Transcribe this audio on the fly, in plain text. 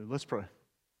Let's pray.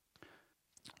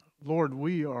 Lord,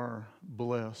 we are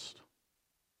blessed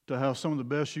to have some of the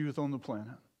best youth on the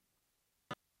planet.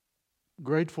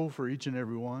 Grateful for each and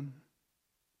every one.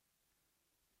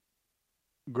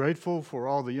 Grateful for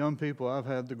all the young people I've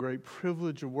had the great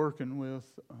privilege of working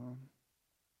with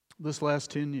this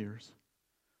last 10 years.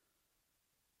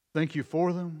 Thank you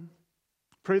for them.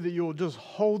 Pray that you'll just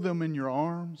hold them in your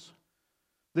arms,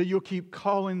 that you'll keep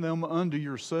calling them unto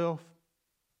yourself,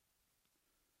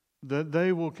 that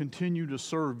they will continue to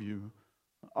serve you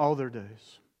all their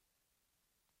days.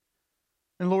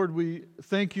 And Lord, we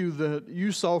thank you that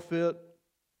you saw fit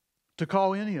to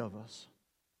call any of us,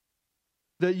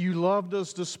 that you loved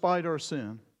us despite our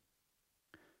sin.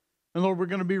 And Lord, we're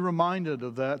going to be reminded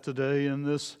of that today in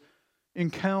this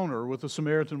encounter with the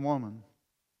Samaritan woman.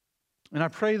 And I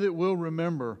pray that we'll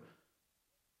remember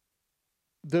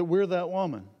that we're that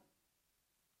woman.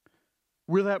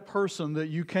 We're that person that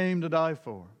you came to die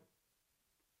for.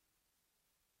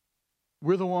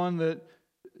 We're the one that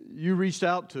you reached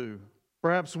out to,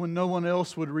 perhaps when no one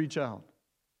else would reach out.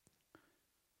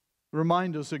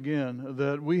 Remind us again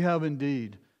that we have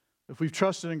indeed, if we've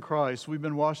trusted in Christ, we've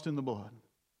been washed in the blood.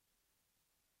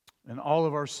 And all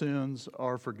of our sins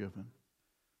are forgiven.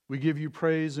 We give you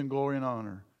praise and glory and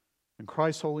honor. In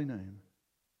Christ's holy name,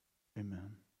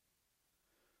 amen.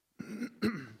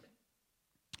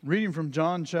 Reading from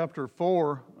John chapter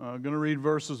 4, I'm going to read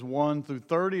verses 1 through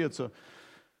 30. It's a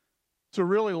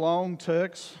really long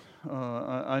text,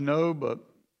 I know, but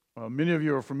many of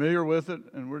you are familiar with it,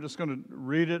 and we're just going to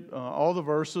read it, all the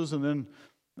verses, and then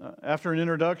after an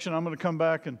introduction, I'm going to come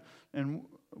back and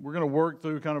we're going to work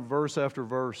through kind of verse after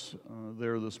verse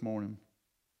there this morning.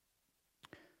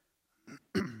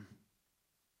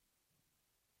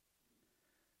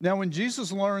 Now, when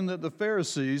Jesus learned that the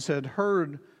Pharisees had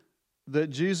heard that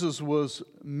Jesus was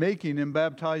making and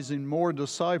baptizing more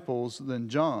disciples than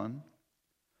John,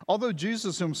 although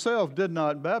Jesus himself did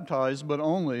not baptize, but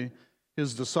only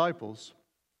his disciples,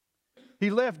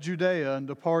 he left Judea and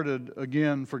departed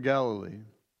again for Galilee.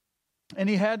 And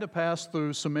he had to pass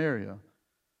through Samaria.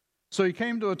 So he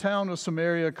came to a town of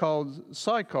Samaria called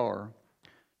Sychar,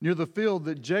 near the field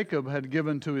that Jacob had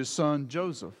given to his son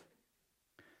Joseph.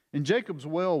 And Jacob's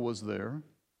well was there.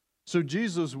 So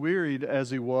Jesus, wearied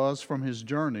as he was from his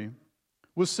journey,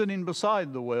 was sitting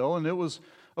beside the well, and it was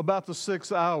about the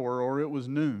 6th hour, or it was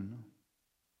noon.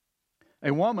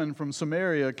 A woman from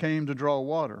Samaria came to draw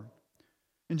water.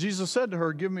 And Jesus said to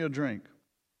her, "Give me a drink."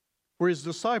 For his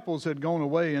disciples had gone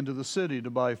away into the city to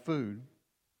buy food.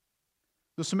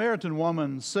 The Samaritan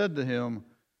woman said to him,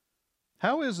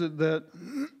 "How is it that,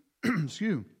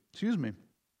 excuse me,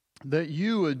 that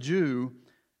you, a Jew,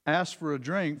 ask for a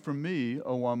drink from me,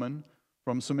 a woman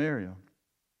from Samaria?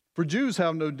 For Jews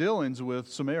have no dealings with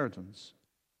Samaritans."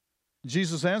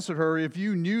 Jesus answered her, "If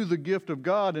you knew the gift of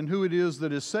God and who it is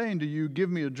that is saying to you, 'Give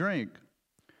me a drink,'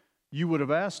 you would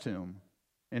have asked him,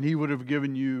 and he would have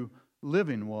given you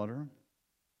living water."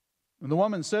 And the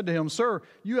woman said to him, "Sir,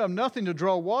 you have nothing to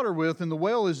draw water with, and the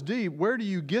well is deep. Where do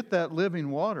you get that living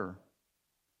water?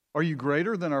 Are you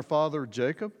greater than our father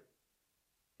Jacob?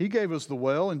 He gave us the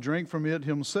well and drank from it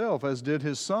himself, as did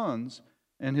his sons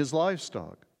and his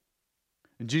livestock."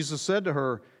 And Jesus said to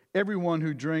her, "Everyone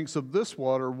who drinks of this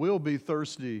water will be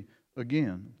thirsty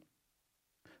again.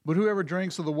 But whoever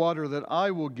drinks of the water that I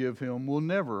will give him will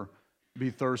never be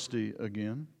thirsty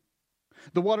again.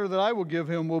 The water that I will give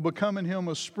him will become in him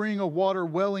a spring of water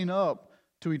welling up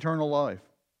to eternal life."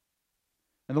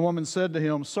 And the woman said to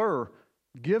him, "Sir,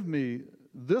 give me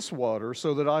this water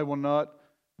so that I will not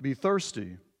be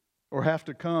thirsty or have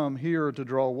to come here to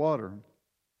draw water."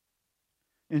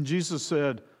 And Jesus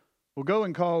said, "Well, go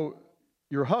and call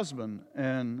your husband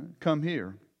and come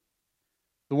here."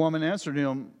 The woman answered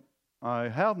him, "I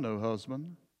have no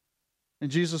husband." And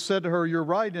Jesus said to her, "You're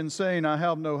right in saying, 'I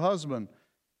have no husband,'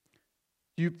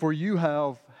 for you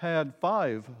have had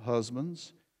 5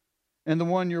 husbands, and the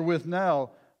one you're with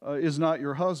now is not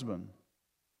your husband.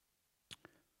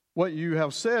 What you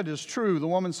have said is true." The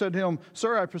woman said to him,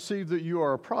 "Sir, I perceive that you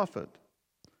are a prophet.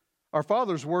 Our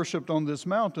fathers worshipped on this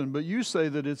mountain, but you say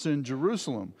that it's in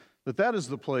Jerusalem, that is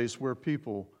the place where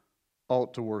people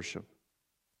ought to worship."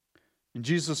 And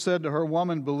Jesus said to her,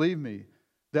 "Woman, believe me,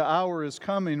 the hour is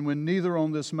coming when neither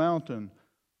on this mountain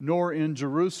nor in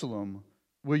Jerusalem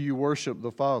will you worship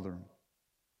the Father.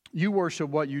 You worship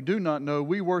what you do not know.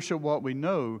 We worship what we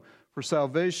know, for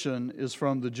salvation is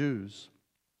from the Jews.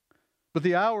 But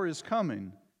the hour is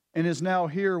coming and is now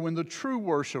here when the true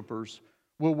worshipers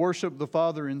will worship the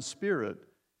Father in spirit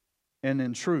and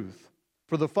in truth.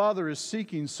 For the Father is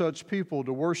seeking such people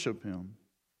to worship him.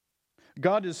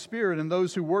 God is spirit, and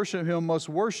those who worship him must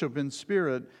worship in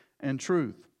spirit and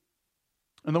truth."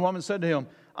 And the woman said to him,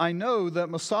 "I know that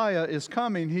Messiah is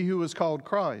coming, he who is called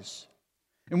Christ.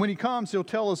 And when he comes, he'll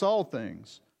tell us all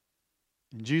things."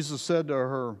 And Jesus said to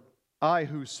her, "I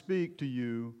who speak to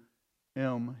you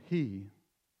am he."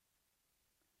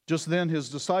 Just then his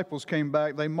disciples came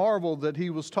back. They marveled that he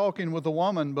was talking with a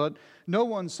woman, but no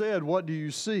one said, "What do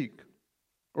you seek?"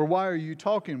 or "Why are you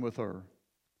talking with her?"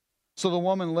 So the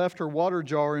woman left her water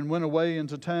jar and went away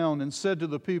into town and said to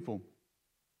the people,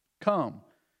 "Come,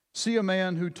 see a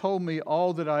man who told me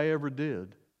all that I ever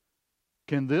did.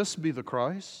 Can this be the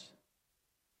Christ?"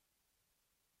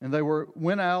 And they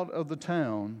went out of the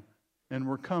town and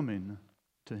were coming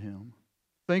to him.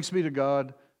 Thanks be to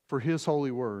God for his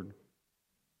holy word.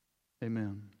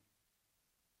 Amen.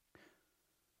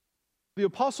 The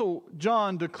Apostle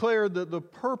John declared that the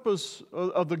purpose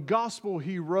of the gospel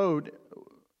he wrote,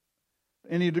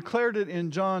 and he declared it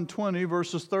in John 20,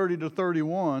 verses 30 to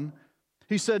 31.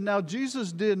 He said, "Now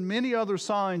Jesus did many other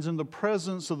signs in the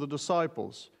presence of the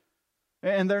disciples,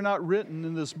 and they're not written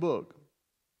in this book.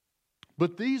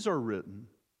 But these are written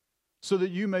so that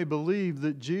you may believe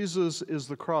that Jesus is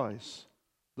the Christ,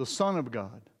 the Son of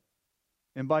God,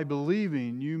 and by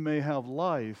believing you may have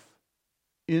life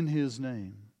in his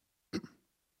name."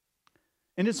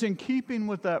 And it's in keeping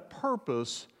with that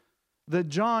purpose that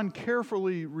John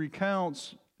carefully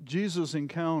recounts Jesus'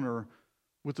 encounter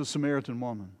with the Samaritan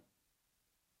woman.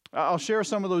 I'll share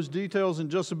some of those details in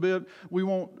just a bit. We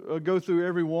won't go through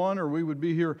every one, or we would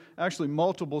be here actually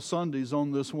multiple Sundays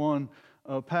on this one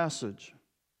passage.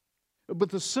 But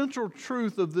the central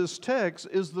truth of this text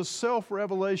is the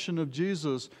self-revelation of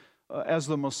Jesus as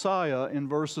the Messiah in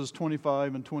verses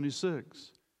 25 and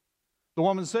 26. The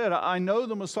woman said, "I know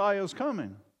the Messiah is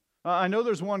coming. I know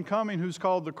there's one coming who's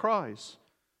called the Christ.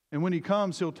 And when he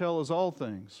comes, he'll tell us all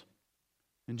things."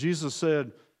 And Jesus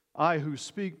said, "I who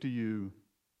speak to you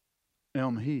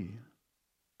am he."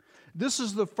 This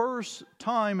is the first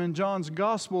time in John's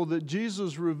gospel that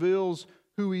Jesus reveals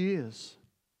who he is.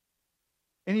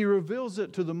 And he reveals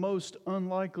it to the most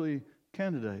unlikely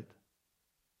candidate.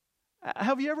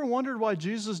 Have you ever wondered why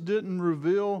Jesus didn't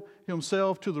reveal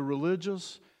himself to the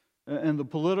religious and the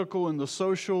political and the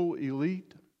social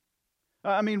elite?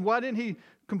 I mean, why didn't he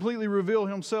completely reveal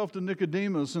himself to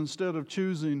Nicodemus instead of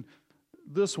choosing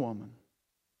this woman?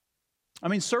 I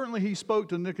mean, certainly he spoke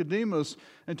to Nicodemus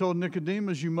and told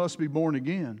Nicodemus, "You must be born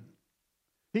again."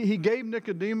 He gave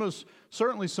Nicodemus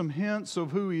certainly some hints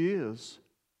of who he is,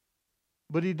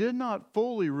 but he did not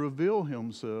fully reveal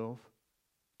himself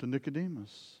to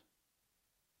Nicodemus.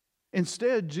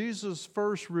 Instead, Jesus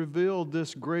first revealed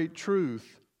this great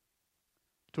truth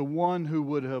to one who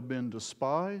would have been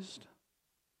despised,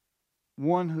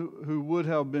 one who would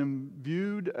have been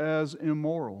viewed as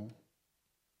immoral,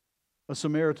 a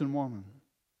Samaritan woman.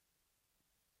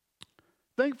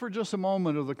 Think for just a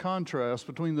moment of the contrast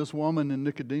between this woman and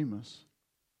Nicodemus.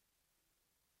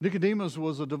 Nicodemus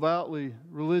was a devoutly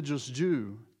religious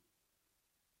Jew.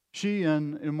 She,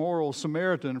 an immoral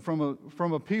Samaritan from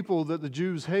a people that the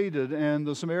Jews hated, and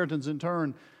the Samaritans in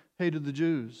turn hated the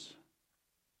Jews.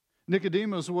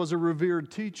 Nicodemus was a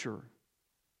revered teacher.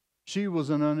 She was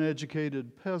an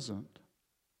uneducated peasant.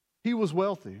 He was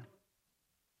wealthy.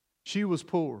 She was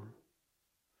poor.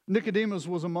 Nicodemus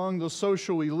was among the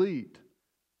social elite.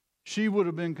 She would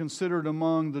have been considered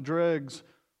among the dregs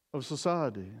of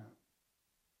society.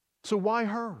 So why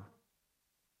her?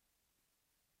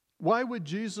 Why would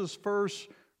Jesus first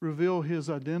reveal his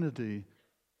identity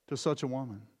to such a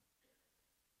woman?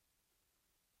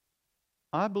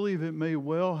 I believe it may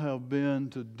well have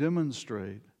been to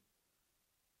demonstrate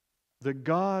that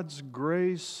God's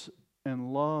grace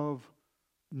and love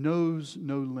knows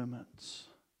no limits.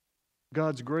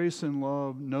 God's grace and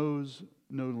love knows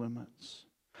no limits.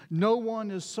 No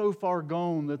one is so far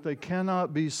gone that they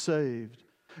cannot be saved.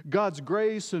 God's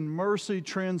grace and mercy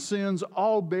transcends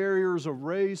all barriers of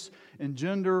race and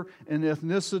gender and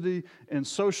ethnicity and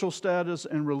social status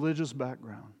and religious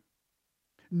background.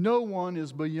 No one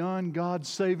is beyond God's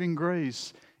saving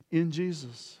grace in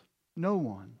Jesus. No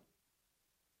one.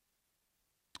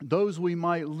 Those we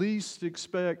might least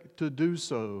expect to do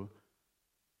so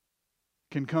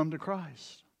can come to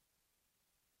Christ.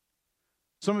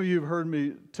 Some of you have heard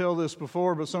me tell this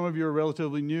before, but some of you are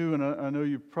relatively new, and I know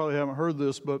you probably haven't heard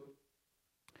this, but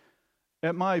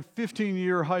at my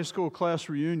 15-year high school class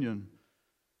reunion,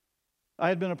 I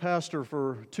had been a pastor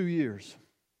for 2 years.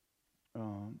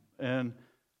 And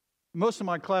most of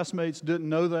my classmates didn't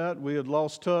know that. We had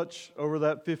lost touch over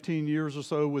that 15 years or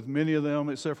so with many of them,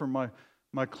 except for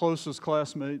my closest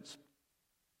classmates.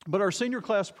 But our senior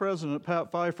class president,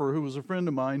 Pat Pfeiffer, who was a friend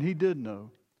of mine, he did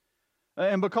know.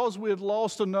 And because we had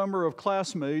lost a number of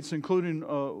classmates, including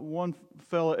one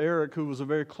fella, Eric, who was a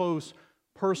very close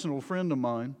personal friend of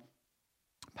mine,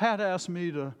 Pat asked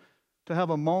me to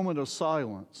have a moment of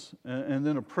silence and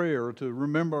then a prayer to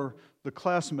remember the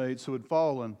classmates who had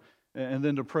fallen and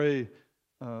then to pray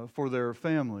for their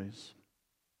families.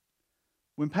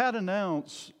 When Pat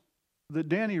announced that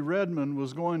Danny Redmond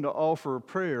was going to offer a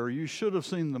prayer, you should have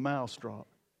seen the mouse drop.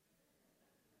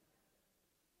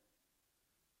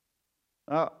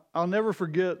 I'll never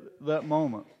forget that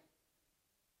moment.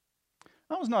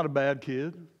 I was not a bad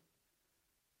kid,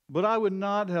 but I would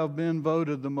not have been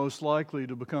voted the most likely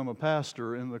to become a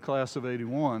pastor in the class of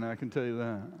 81, I can tell you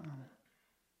that.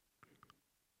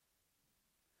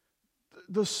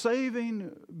 The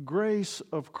saving grace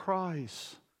of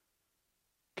Christ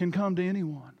can come to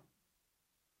anyone.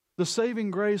 The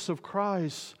saving grace of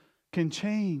Christ can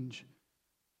change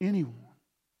anyone.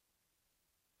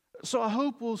 So I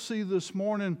hope we'll see this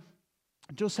morning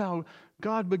just how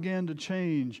God began to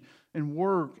change and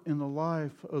work in the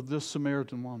life of this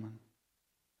Samaritan woman.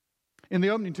 In the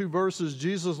opening two verses,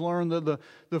 Jesus learned that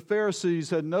the Pharisees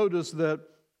had noticed that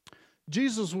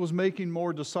Jesus was making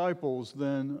more disciples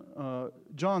than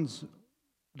John's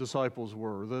disciples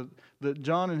were, that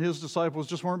John and his disciples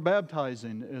just weren't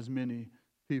baptizing as many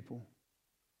people.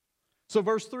 So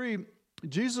verse 3,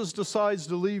 Jesus decides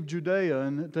to leave Judea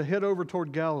and to head over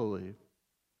toward Galilee.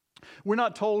 We're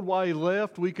not told why he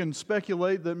left. We can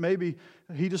speculate that maybe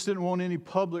he just didn't want any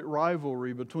public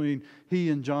rivalry between he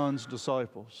and John's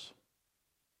disciples.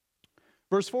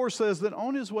 Verse 4 says that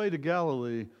on his way to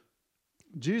Galilee,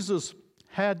 Jesus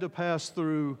had to pass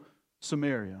through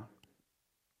Samaria.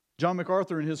 John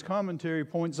MacArthur in his commentary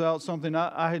points out something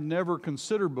I had never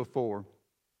considered before.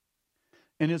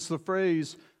 And it's the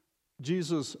phrase,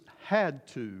 Jesus had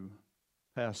to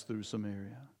pass through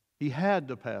Samaria. He had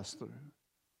to pass through.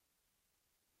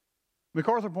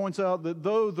 MacArthur points out that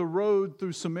though the road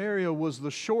through Samaria was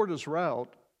the shortest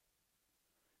route,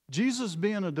 Jesus,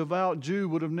 being a devout Jew,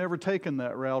 would have never taken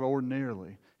that route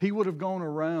ordinarily. He would have gone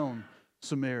around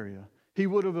Samaria. He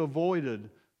would have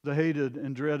avoided the hated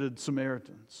and dreaded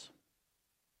Samaritans.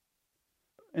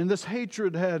 And this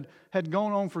hatred had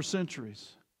gone on for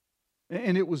centuries,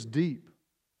 and it was deep.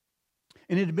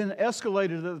 And it had been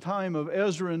escalated at the time of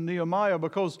Ezra and Nehemiah,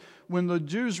 because when the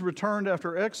Jews returned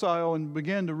after exile and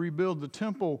began to rebuild the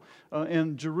temple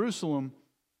in Jerusalem,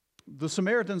 the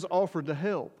Samaritans offered to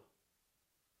help.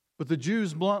 But the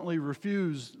Jews bluntly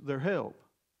refused their help.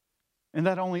 And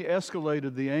that only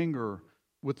escalated the anger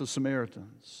with the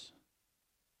Samaritans.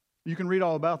 You can read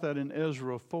all about that in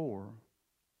Ezra 4.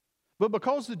 But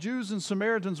because the Jews and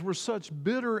Samaritans were such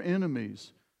bitter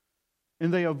enemies,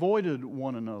 and they avoided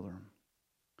one another,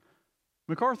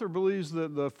 MacArthur believes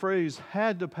that the phrase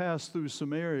 "had to pass through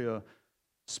Samaria"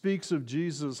 speaks of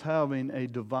Jesus having a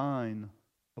divine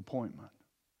appointment.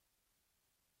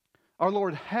 Our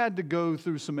Lord had to go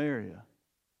through Samaria,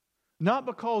 not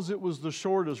because it was the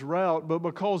shortest route, but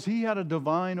because he had a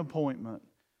divine appointment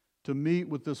to meet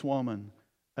with this woman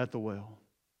at the well.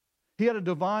 He had a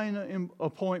divine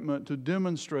appointment to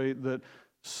demonstrate that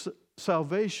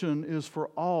salvation is for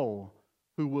all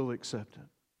who will accept it.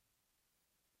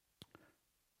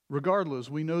 Regardless,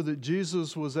 we know that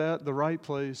Jesus was at the right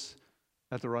place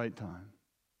at the right time.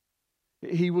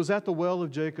 He was at the well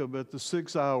of Jacob at the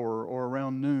 6th hour, or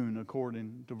around noon,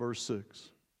 according to verse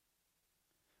 6.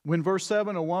 When verse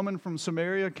 7, a woman from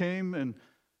Samaria came, and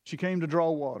she came to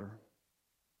draw water.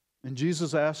 And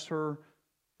Jesus asked her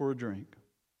for a drink.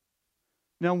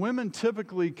 Now, women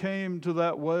typically came to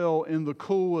that well in the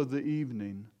cool of the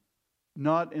evening,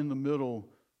 not in the middle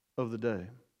of the day.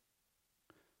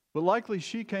 But likely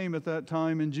she came at that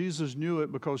time, and Jesus knew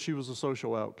it because she was a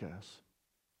social outcast.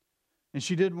 And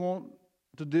she didn't want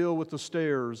to deal with the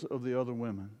stares of the other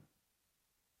women.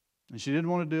 And she didn't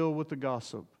want to deal with the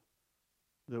gossip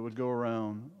that would go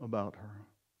around about her.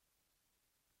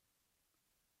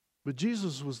 But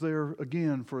Jesus was there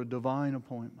again for a divine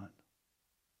appointment.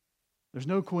 There's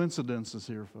no coincidences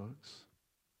here, folks.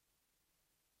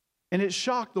 And it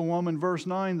shocked the woman, verse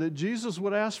 9, that Jesus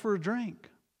would ask for a drink.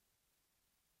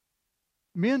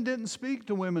 Men didn't speak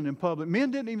to women in public.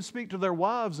 Men didn't even speak to their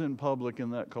wives in public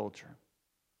in that culture.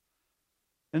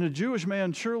 And a Jewish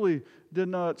man surely did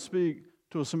not speak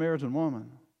to a Samaritan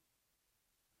woman.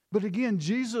 But again,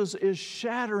 Jesus is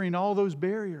shattering all those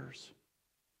barriers.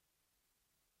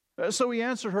 So he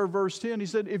answered her, verse 10. He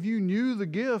said, if you knew the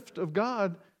gift of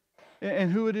God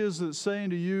and who it is that's saying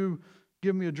to you,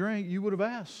 give me a drink, you would have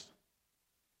asked.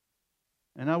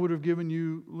 And I would have given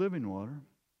you living water.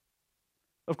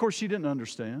 Of course, she didn't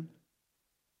understand.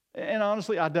 And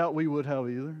honestly, I doubt we would have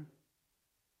either.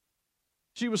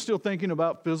 She was still thinking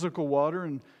about physical water,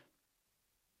 and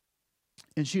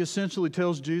she essentially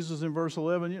tells Jesus in verse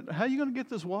 11, how are you going to get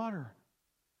this water?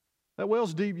 That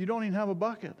well's deep. You don't even have a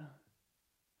bucket.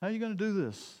 How are you going to do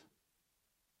this?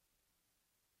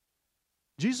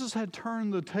 Jesus had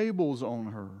turned the tables on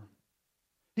her.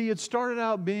 He had started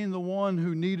out being the one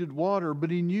who needed water,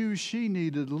 but he knew she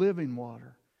needed living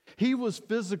water. He was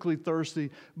physically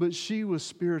thirsty, but she was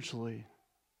spiritually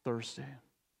thirsty.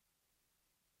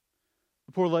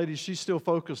 The poor lady, she's still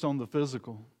focused on the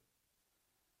physical.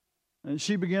 And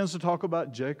she begins to talk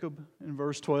about Jacob in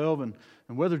verse 12 and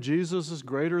whether Jesus is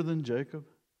greater than Jacob.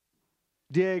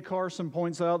 D.A. Carson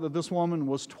points out that this woman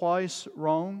was twice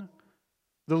wrong.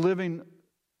 The living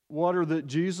water that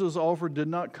Jesus offered did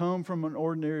not come from an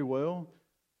ordinary well,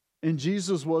 and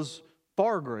Jesus was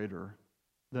far greater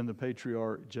than the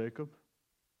patriarch Jacob.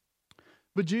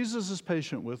 But Jesus is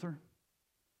patient with her.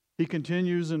 He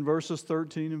continues in verses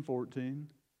 13 and 14.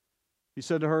 He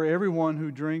said to her, everyone who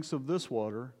drinks of this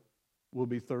water will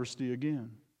be thirsty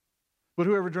again. But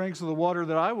whoever drinks of the water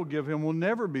that I will give him will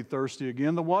never be thirsty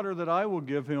again. The water that I will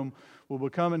give him will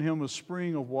become in him a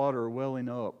spring of water welling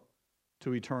up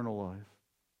to eternal life.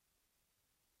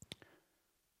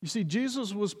 You see,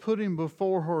 Jesus was putting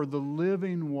before her the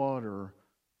living water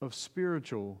of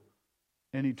spiritual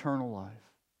and eternal life.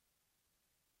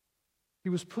 He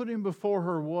was putting before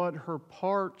her what her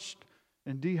parched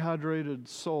and dehydrated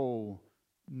soul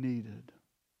needed.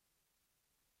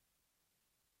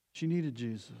 She needed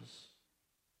Jesus.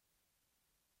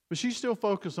 But she's still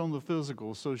focused on the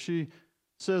physical, so she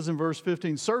says in verse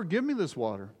 15, Sir, give me this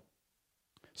water,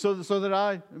 so that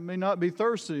I may not be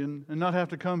thirsty and not have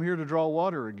to come here to draw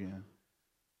water again.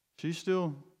 She's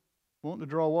still wanting to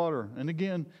draw water. And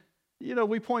again,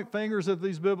 we point fingers at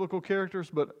these biblical characters,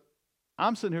 but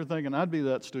I'm sitting here thinking I'd be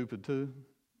that stupid too.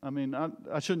 I mean,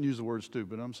 I shouldn't use the word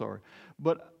stupid, I'm sorry.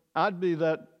 But I'd be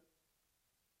that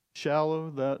shallow,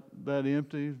 that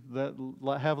empty,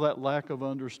 have that lack of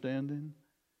understanding.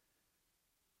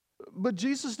 But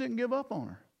Jesus didn't give up on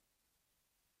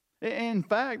her. In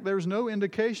fact, there's no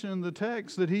indication in the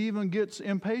text that he even gets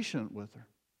impatient with her.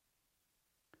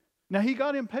 Now, he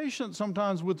got impatient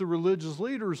sometimes with the religious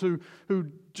leaders who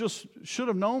just should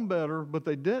have known better, but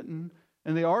they didn't,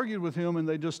 and they argued with him and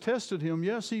they just tested him.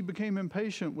 Yes, he became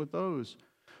impatient with those.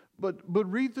 But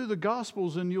read through the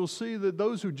Gospels and you'll see that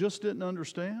those who just didn't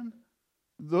understand,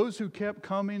 those who kept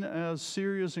coming as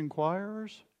serious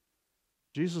inquirers,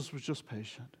 Jesus was just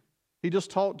patient. He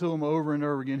just talked to them over and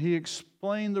over again. He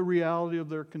explained the reality of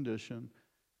their condition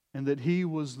and that he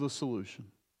was the solution.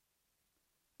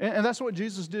 And that's what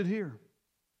Jesus did here.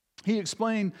 He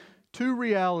explained two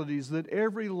realities that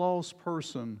every lost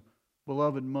person,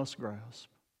 beloved, must grasp.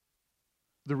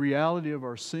 The reality of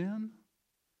our sin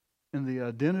and the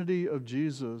identity of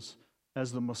Jesus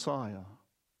as the Messiah,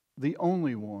 the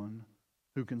only one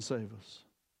who can save us.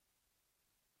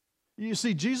 You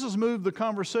see, Jesus moved the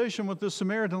conversation with this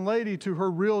Samaritan lady to her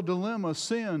real dilemma,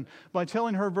 sin, by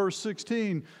telling her, verse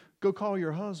 16, go call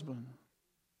your husband.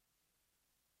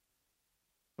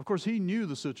 Of course, he knew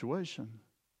the situation.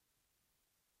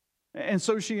 And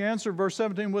so she answered, verse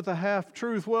 17, with a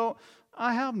half-truth, well,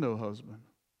 I have no husband.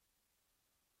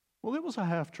 Well, it was a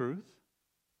half-truth.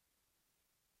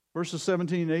 Verses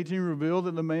 17 and 18 reveal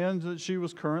that the man that she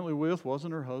was currently with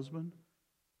wasn't her husband,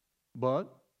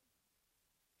 but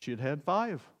she had had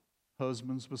 5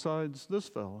 husbands besides this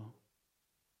fellow.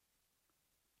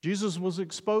 Jesus was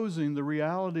exposing the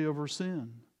reality of her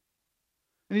sin.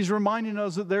 And he's reminding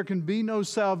us that there can be no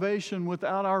salvation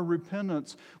without our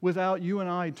repentance, without you and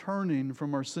I turning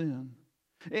from our sin.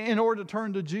 In order to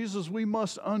turn to Jesus, we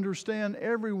must understand,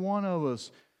 every one of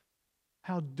us,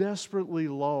 how desperately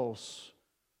lost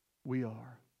we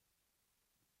are.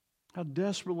 How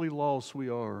desperately lost we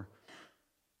are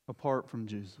apart from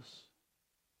Jesus.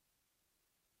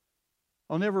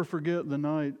 I'll never forget the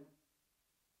night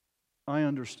I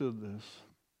understood this.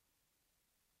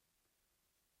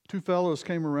 2 fellows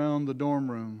came around the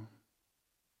dorm room,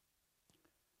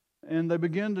 and they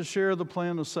began to share the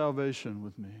plan of salvation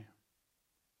with me.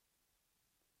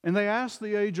 And they asked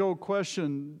the age-old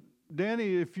question,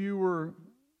 Danny, if you were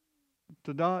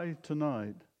to die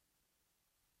tonight,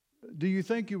 do you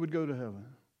think you would go to heaven?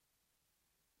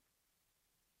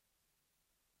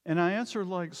 And I answered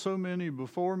like so many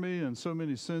before me and so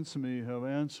many since me have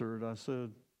answered. I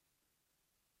said,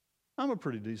 I'm a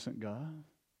pretty decent guy.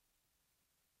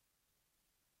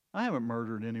 I haven't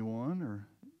murdered anyone or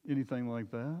anything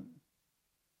like that.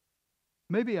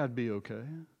 Maybe I'd be okay.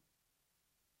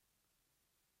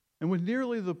 And with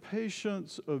nearly the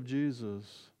patience of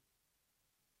Jesus,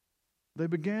 they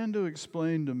began to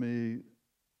explain to me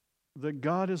that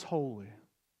God is holy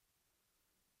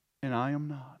and I am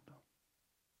not.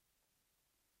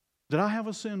 That I have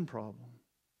a sin problem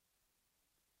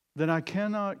that I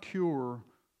cannot cure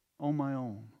on my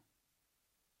own.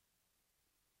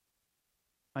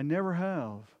 I never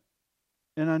have,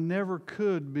 and I never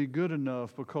could be good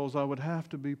enough because I would have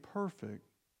to be perfect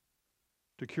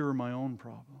to cure my own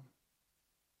problem.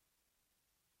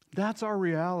 That's our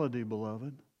reality,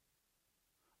 beloved.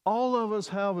 All of us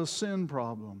have a sin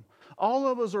problem. All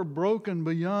of us are broken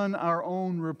beyond our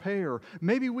own repair.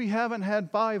 Maybe we haven't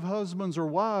had 5 husbands or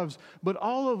wives, but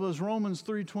all of us, Romans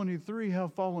 3:23,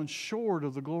 have fallen short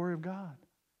of the glory of God.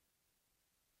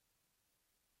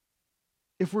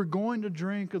 If we're going to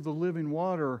drink of the living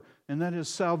water, and that is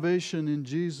salvation in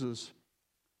Jesus,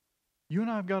 you and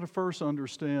I have got to first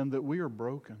understand that we are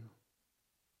broken.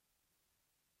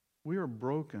 We are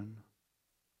broken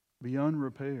beyond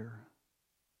repair.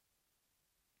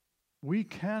 We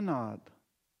cannot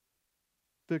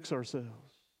fix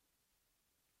ourselves.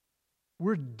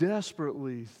 We're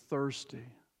desperately thirsty.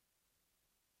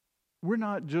 We're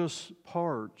not just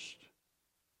parched.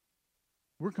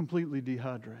 We're completely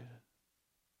dehydrated.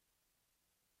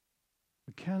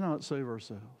 We cannot save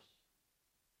ourselves.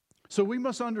 So we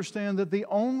must understand that the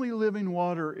only living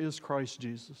water is Christ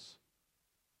Jesus.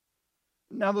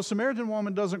 Now, the Samaritan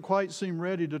woman doesn't quite seem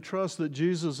ready to trust that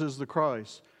Jesus is the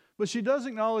Christ. But she does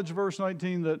acknowledge, verse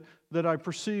 19, that I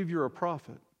perceive you're a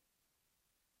prophet.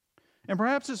 And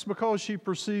perhaps it's because she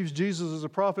perceives Jesus as a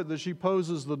prophet that she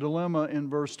poses the dilemma in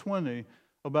verse 20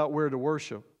 about where to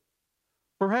worship.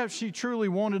 Perhaps she truly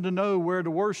wanted to know where to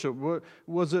worship.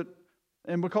 Was it,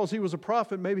 and because he was a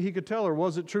prophet, maybe he could tell her,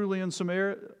 was it truly in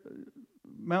Samaria,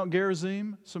 Mount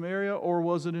Gerizim, Samaria, or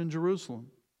was it in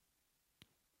Jerusalem?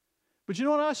 But you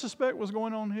know what I suspect was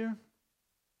going on here?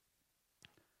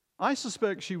 I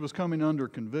suspect she was coming under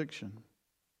conviction.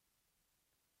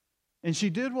 And she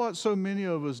did what so many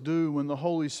of us do when the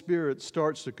Holy Spirit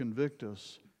starts to convict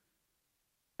us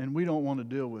and we don't want to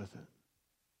deal with it.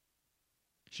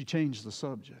 She changed the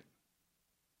subject.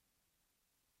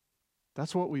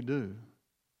 That's what we do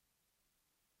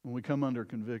when we come under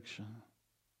conviction.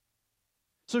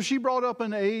 So she brought up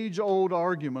an age-old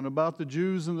argument about the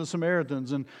Jews and the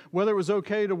Samaritans and whether it was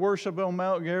okay to worship on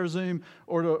Mount Gerizim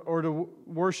or to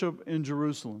worship in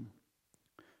Jerusalem.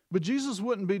 But Jesus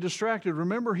wouldn't be distracted.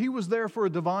 Remember, he was there for a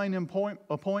divine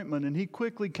appointment, and he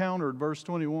quickly countered, verse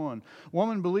 21.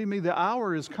 Woman, believe me, the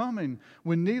hour is coming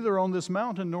when neither on this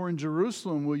mountain nor in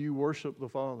Jerusalem will you worship the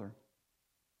Father.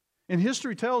 And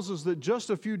history tells us that just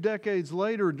a few decades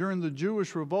later, during the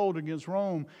Jewish revolt against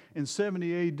Rome in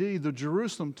 70 A.D., the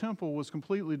Jerusalem temple was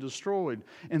completely destroyed,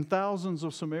 and thousands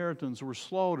of Samaritans were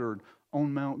slaughtered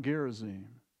on Mount Gerizim.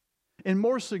 And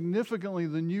more significantly,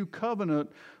 the new covenant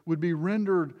would be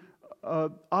rendered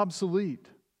obsolete.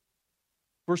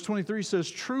 Verse 23 says,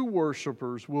 true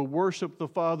worshipers will worship the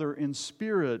Father in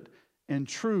spirit and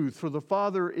truth, for the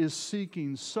Father is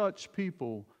seeking such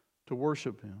people to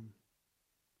worship Him.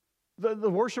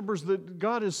 The worshipers that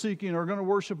God is seeking are going to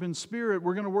worship in spirit.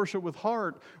 We're going to worship with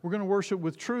heart. We're going to worship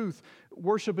with truth.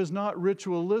 Worship is not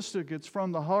ritualistic. It's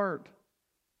from the heart.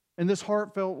 And this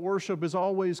heartfelt worship is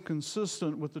always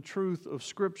consistent with the truth of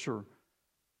Scripture.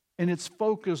 And it's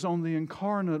focused on the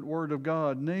incarnate Word of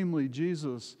God, namely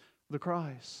Jesus the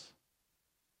Christ.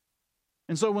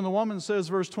 And so when the woman says,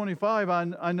 verse 25,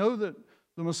 I know that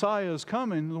the Messiah is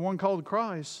coming, the one called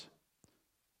Christ,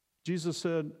 Jesus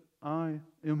said, I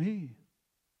am He.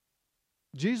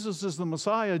 Jesus is the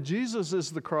Messiah. Jesus is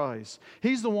the Christ.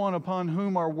 He's the one upon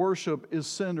whom our worship is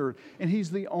centered, and He's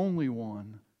the only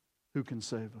one who can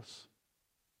save us.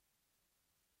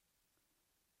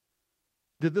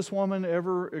 Did this woman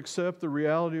ever accept the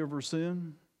reality of her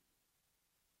sin?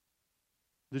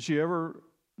 Did she ever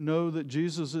know that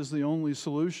Jesus is the only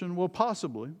solution? Well,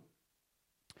 possibly.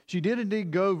 She did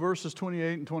indeed go, verses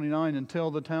 28 and 29, and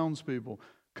tell the townspeople,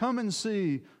 come and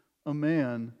see a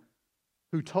man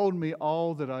who told me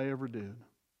all that I ever did.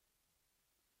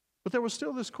 But there was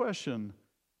still this question,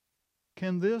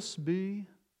 can this be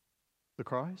the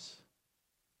Christ?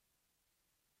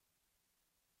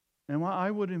 And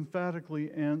I would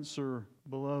emphatically answer,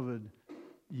 beloved,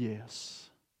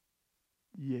 yes.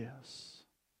 Yes.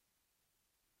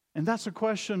 And that's a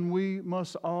question we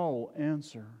must all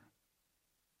answer.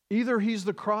 Either He's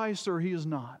the Christ or He is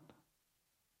not.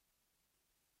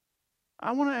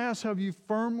 I want to ask, have you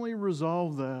firmly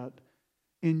resolved that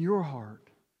in your heart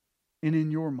and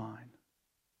in your mind?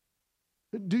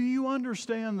 Do you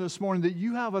understand this morning that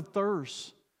you have a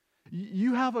thirst?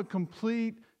 You have a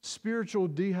complete spiritual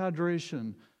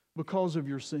dehydration because of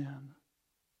your sin.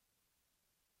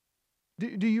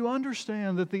 Do you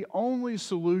understand that the only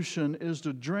solution is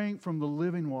to drink from the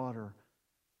living water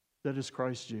that is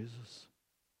Christ Jesus?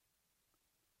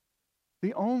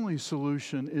 The only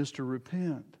solution is to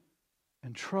repent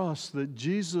and trust that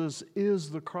Jesus is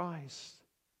the Christ.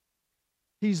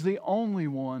 He's the only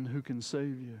one who can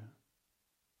save you.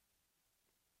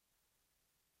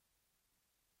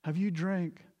 Have you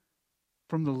drank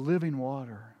from the living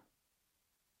water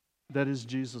that is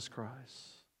Jesus Christ?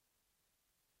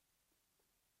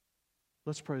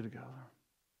 Let's pray together.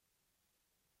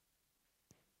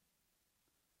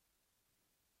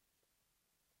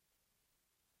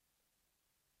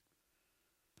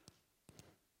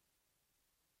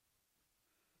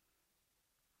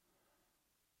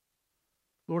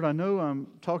 Lord, I know I'm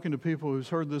talking to people who's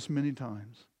heard this many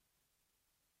times.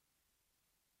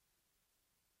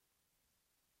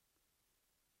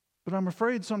 But I'm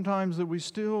afraid sometimes that we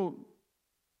still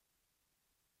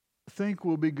think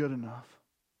we'll be good enough.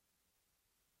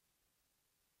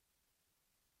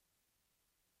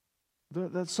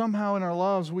 That somehow in our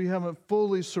lives we haven't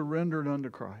fully surrendered unto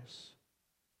Christ.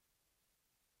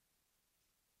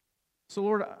 So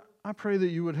Lord, I pray that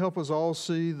you would help us all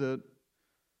see that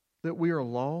we are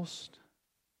lost.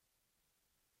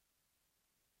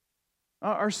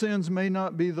 Our sins may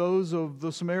not be those of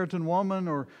the Samaritan woman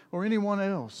or anyone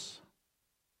else.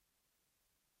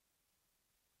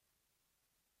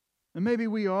 And maybe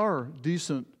we are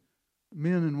decent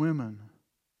men and women.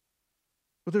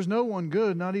 But there's no one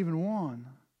good, not even one.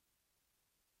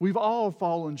 We've all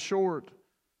fallen short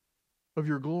of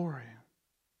your glory.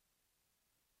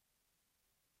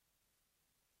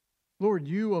 Lord,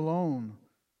 you alone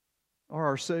are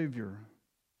our Savior.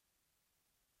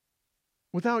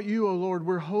 Without you, O Lord,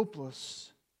 we're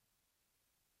hopeless.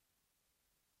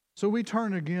 So we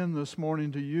turn again this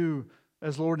morning to you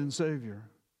as Lord and Savior.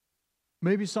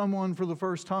 Maybe someone for the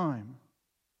first time.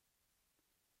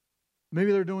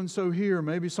 Maybe they're doing so here.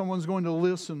 Maybe someone's going to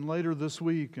listen later this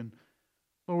week. And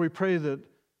Lord, we pray that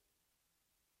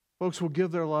folks will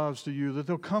give their lives to you, that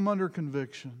they'll come under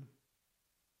conviction,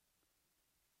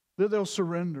 that they'll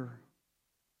surrender.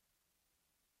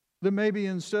 That maybe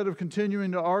instead of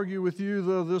continuing to argue with you,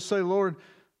 they'll just say, Lord,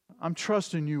 I'm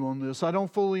trusting you on this. I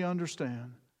don't fully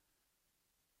understand,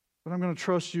 but I'm going to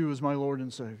trust you as my Lord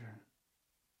and Savior.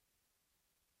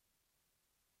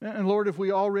 And Lord, if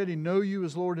we already know you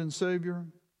as Lord and Savior,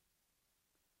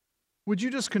 would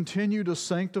you just continue to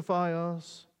sanctify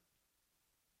us?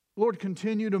 Lord,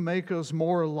 continue to make us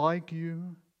more like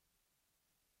you.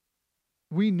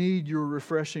 We need your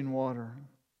refreshing water.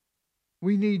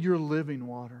 We need your living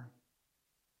water.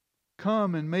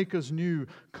 Come and make us new.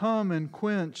 Come and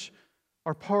quench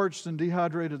our parched and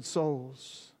dehydrated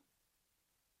souls.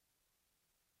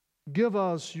 Give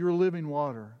us your living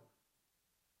water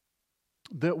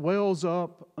that wells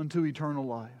up unto eternal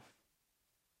life.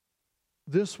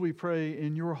 This we pray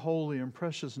in your holy and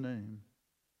precious name.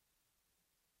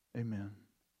 Amen.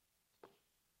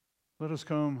 Let us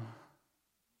come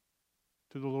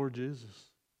to the Lord Jesus.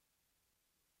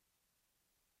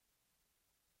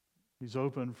 He's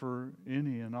open for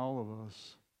any and all of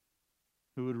us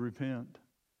who would repent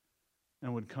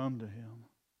and would come to Him.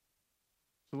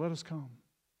 So let us come.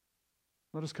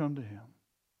 Let us come to Him.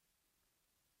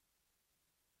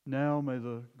 Now may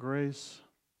the grace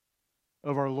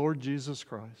of our Lord Jesus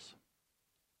Christ,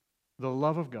 the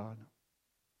love of God,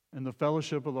 and the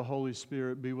fellowship of the Holy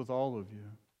Spirit be with all of you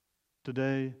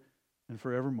today and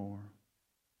forevermore.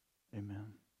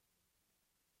 Amen.